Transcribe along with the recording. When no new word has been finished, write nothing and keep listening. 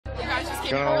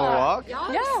Going on a walk?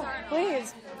 Yeah,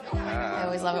 please. I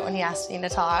always love it when he asks me to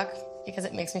talk because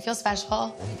it makes me feel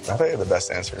special. I think you're the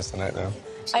best answers tonight, though.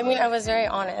 I mean, I was very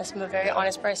honest. I'm a very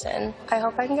honest person. I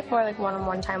hope I can get more like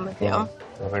one-on-one time with you. I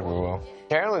think we will.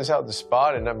 Carolyn's held the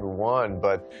spot at #1,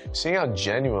 but seeing how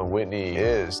genuine Whitney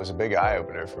is was a big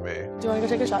eye-opener for me. Do you want to go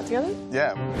take a shot together?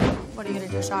 Yeah. What are you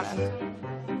gonna do a shot of?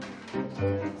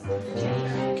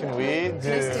 Can we do...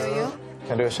 Can I steal you?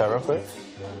 Can I do a shot real quick?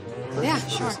 Yeah,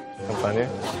 sure. Come find you?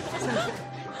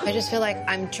 I just feel like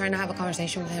I'm trying to have a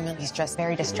conversation with him and he's just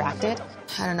very distracted.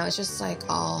 I don't know, it's just like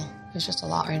it's just a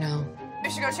lot right now. We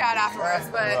should go chat afterwards,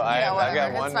 but Well, I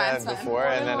got one fine, before,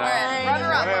 and then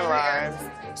run in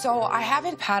line. So I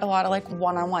haven't had a lot of like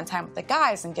one-on-one time with the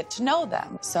guys and get to know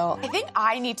them. So I think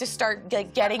I need to start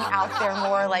like getting out there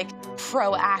more, like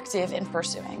proactive in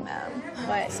pursuing them.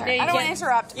 What? Sorry, I don't want to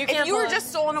interrupt. If you were just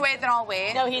stolen away, then I'll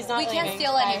wait. No, he's not. We can't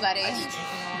steal anybody.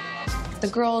 The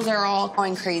girls are all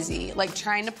going crazy, like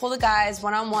trying to pull the guys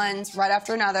one-on-ones right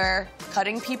after another,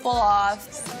 cutting people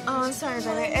off. Oh, I'm sorry,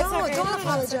 brother. It's okay. Don't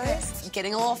apologize.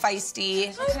 Getting a little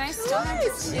feisty. Can I still have 2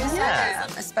 seconds? Yeah.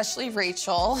 Especially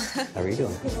Rachel. How are you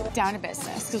doing? Down to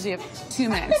business, because we have 2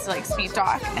 minutes to like speed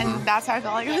talk, and that's how I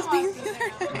felt like I was being the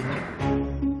other day.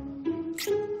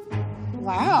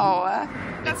 Wow.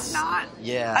 That's not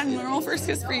a normal first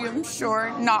kiss for you, I'm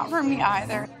sure. Not for me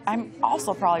either. I'm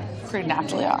also probably pretty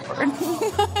naturally awkward.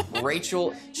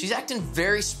 Rachel, she's acting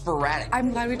very sporadic.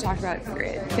 I'm glad we talked about it,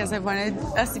 period, because I wanted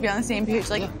us to be on the same page.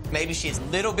 Like, Maybe she has a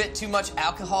little bit too much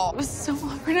alcohol. it was so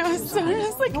awkward. It was so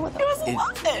just like, it was a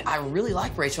lot. I really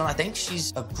like Rachel, and I think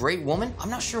she's a great woman. I'm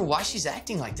not sure why she's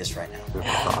acting like this right now. We're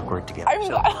awkward together, I'm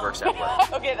so it works out well.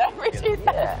 Okay, I appreciate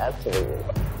that. Yeah, absolutely.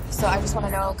 So I just want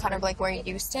to know kind of like where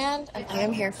you stand. I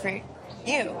am here for you,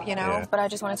 you know? Yeah. But I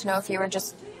just wanted to know if you were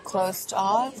just closed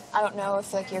off. I don't know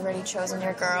if like you've already chosen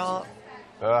your girl.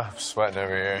 I'm sweating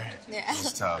over here. Yeah.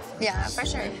 It's tough. Yeah, for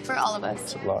sure. For all of us.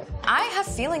 It's a lot. I have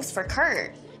feelings for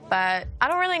Kurt, but I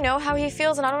don't really know how he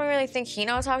feels, and I don't really think he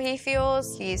knows how he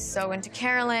feels. He's so into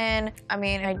Carolyn. I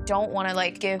mean, I don't want to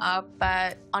like give up,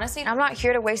 but honestly, I'm not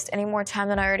here to waste any more time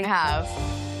than I already have.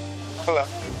 Hello.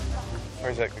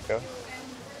 Where's that could go?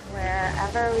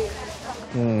 Wherever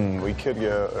we We could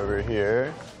go over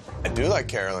here. I do like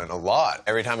Carolyn a lot.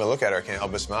 Every time I look at her, I can't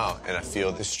help but smile, and I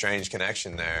feel this strange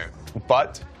connection there.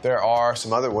 But there are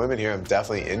some other women here I'm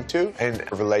definitely into, and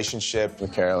a relationship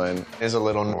with Carolyn is a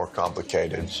little more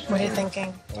complicated. What are you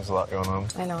thinking? There's a lot going on.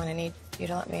 I know, and I need you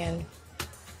to let me in.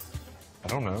 I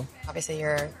don't know. Obviously,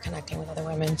 you're connecting with other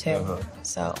women, too. Uh-huh.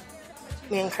 So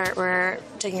Me and Kurt were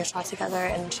taking a shot together,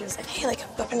 and she was like, hey, like,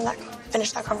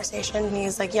 finish that conversation. And he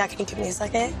was like, yeah, can you give me a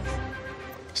second?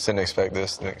 Just didn't expect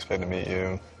this, didn't expect to meet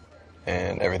you,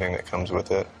 and everything that comes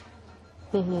with it,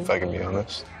 if I can be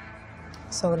honest.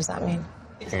 So what does that mean?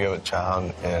 You have a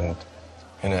child and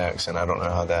an ex, and I don't know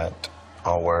how that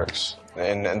all works.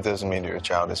 And it doesn't mean you're a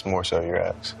child, it's more so your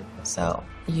ex. So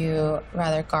you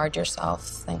rather guard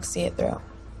yourself than see it through.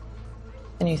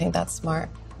 And you think that's smart?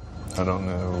 I don't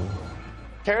know.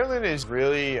 Carolyn is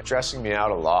really stressing me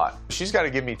out a lot. She's got to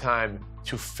give me time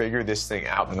to figure this thing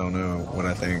out. I don't know what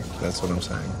I think. That's what I'm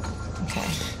saying. Okay.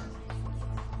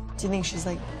 Do you think she's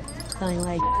like feeling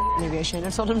like maybe I shouldn't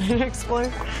have told him to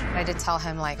explore? I did tell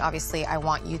him, like, obviously, I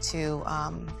want you to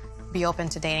be open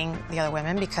to dating the other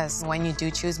women because when you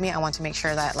do choose me, I want to make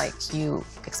sure that, like, you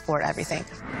explore everything.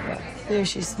 Maybe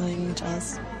she's feeling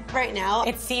jealous. Right now,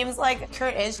 it seems like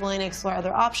Kurt is willing to explore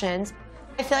other options.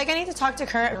 I feel like I need to talk to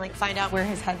Kurt and, like, find out where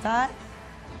his head's at.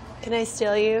 Can I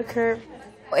steal you, Kurt?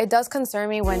 It does concern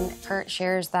me when Kurt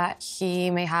shares that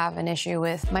he may have an issue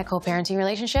with my co-parenting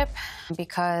relationship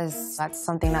because that's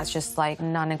something that's just, like,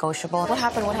 non-negotiable. What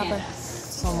happened? What happened?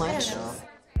 So much.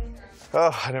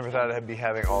 Oh, I never thought I'd be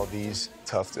having all these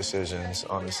tough decisions,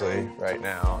 honestly, right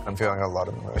now. I'm feeling a lot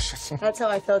of emotion. That's how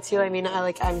I feel, too. I mean,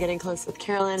 I'm getting close with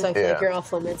Carolyn, so I feel like you're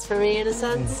off limits for me, in a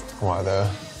sense. Why,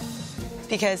 though?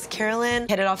 Because Carolyn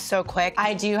hit it off so quick.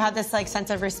 I do have this, like, sense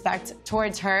of respect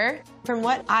towards her. From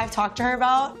what I've talked to her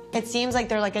about, it seems like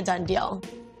they're, like, a done deal.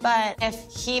 But if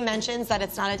he mentions that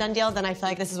it's not a done deal, then I feel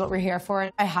like this is what we're here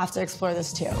for. I have to explore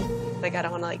this, too. Like, I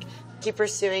don't want to, like, keep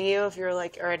pursuing you if you're,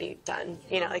 like, already done.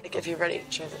 You know, like, if you've already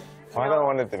chosen. I don't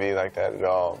want it to be like that at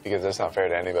all, because that's not fair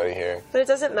to anybody here. But it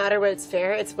doesn't matter what it's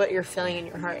fair, it's what you're feeling in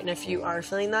your heart. And if you are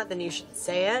feeling that, then you should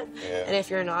say it. Yeah. And if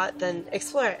you're not, then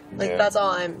explore it. Like, Yeah. that's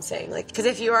all I'm saying. Like, because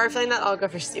if you are feeling that, I'll go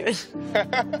for Steven.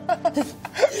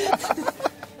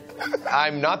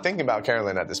 I'm not thinking about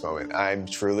Carolyn at this moment. I'm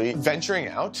truly venturing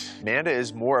out. Amanda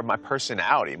is more of my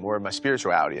personality, more of my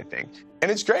spirituality, I think. And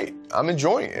it's great. I'm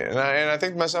enjoying it. And I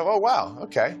think to myself, oh, wow,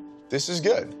 okay, this is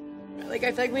good. Like,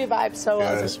 I feel like we vibe so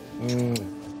well. Yes.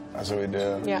 That's what we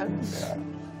do. Yeah.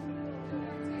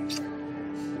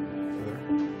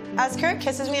 As Kurt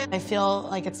kisses me, I feel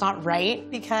like it's not right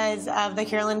because of the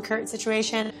Carolyn Kurt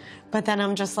situation. But then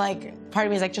I'm just like, part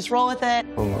of me is like, just roll with it.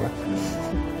 One more.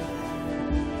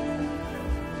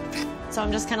 So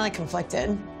I'm just kind of like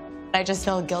conflicted. I just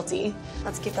feel guilty.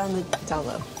 Let's keep that on the down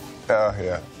low. Oh,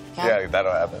 yeah. Yeah,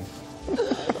 that'll happen.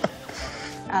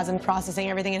 As I'm processing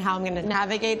everything and how I'm gonna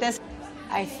navigate this,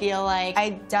 I feel like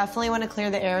I definitely want to clear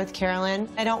the air with Carolyn.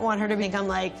 I don't want her to think I'm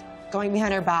like going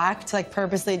behind her back to like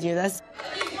purposely do this.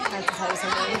 I have to tell you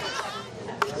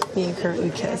something. Me and Kurt, we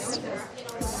kissed.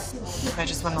 I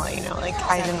just want to let you know, like,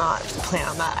 I did not plan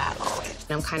on that at all.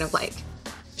 I'm kind of like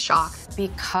shocked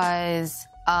because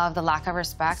of the lack of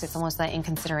respect. It's almost like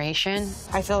inconsideration.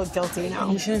 I feel guilty now.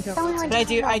 You shouldn't feel guilty.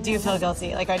 But I do feel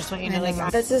guilty. Like, I just want you to know,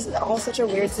 like, this is all such a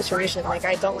weird situation. Like,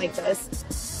 I don't like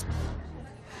this.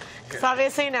 So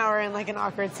obviously now we're in like an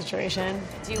awkward situation.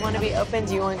 Do you want to be open?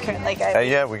 Do you want like?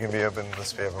 Yeah, we can be open.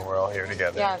 Let's be open. We're all here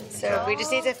together. Yeah. So we just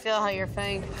need to feel how you're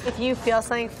feeling. If you feel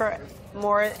something for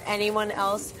anyone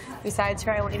else besides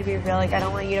her, I want you to be real. Like, I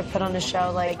don't want you to put on a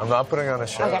show. Like, I'm not putting on a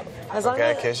show. Okay. As long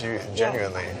as I kiss you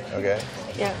genuinely. Okay.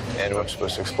 Yeah. And I'm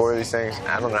supposed to explore these things.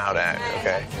 I don't know how to act.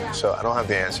 Okay. So I don't have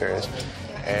the answers.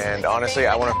 And honestly,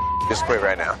 I want to just quit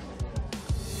right now.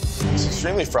 It's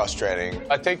extremely frustrating.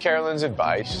 I take Carolyn's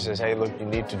advice. She says, hey, look, you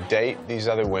need to date these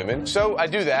other women. So I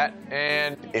do that,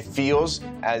 and it feels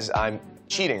as I'm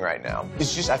cheating right now.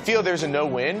 It's just, I feel there's a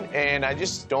no-win, and I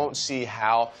just don't see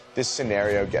how this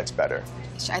scenario gets better.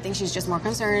 I think she's just more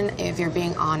concerned if you're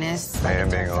being honest. I am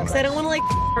being honest. I don't want to like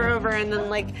her over and then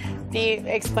like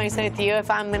explain something to you if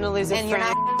I'm gonna lose a friend. And you're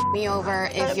not me over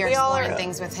if you're exploring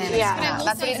things with him. Yeah.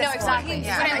 That's what he's exactly.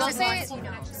 But I will say,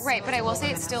 right, but I will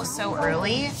say it's still so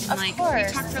early. And like,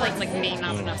 we talked for like maybe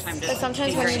not enough time to. But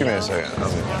sometimes when Just give me a second.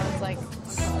 it's like,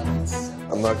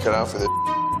 I'm not cut out for this.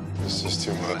 It's just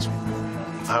too much.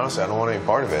 Honestly, I don't want any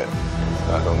part of it.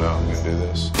 I don't know I'm gonna do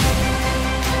this.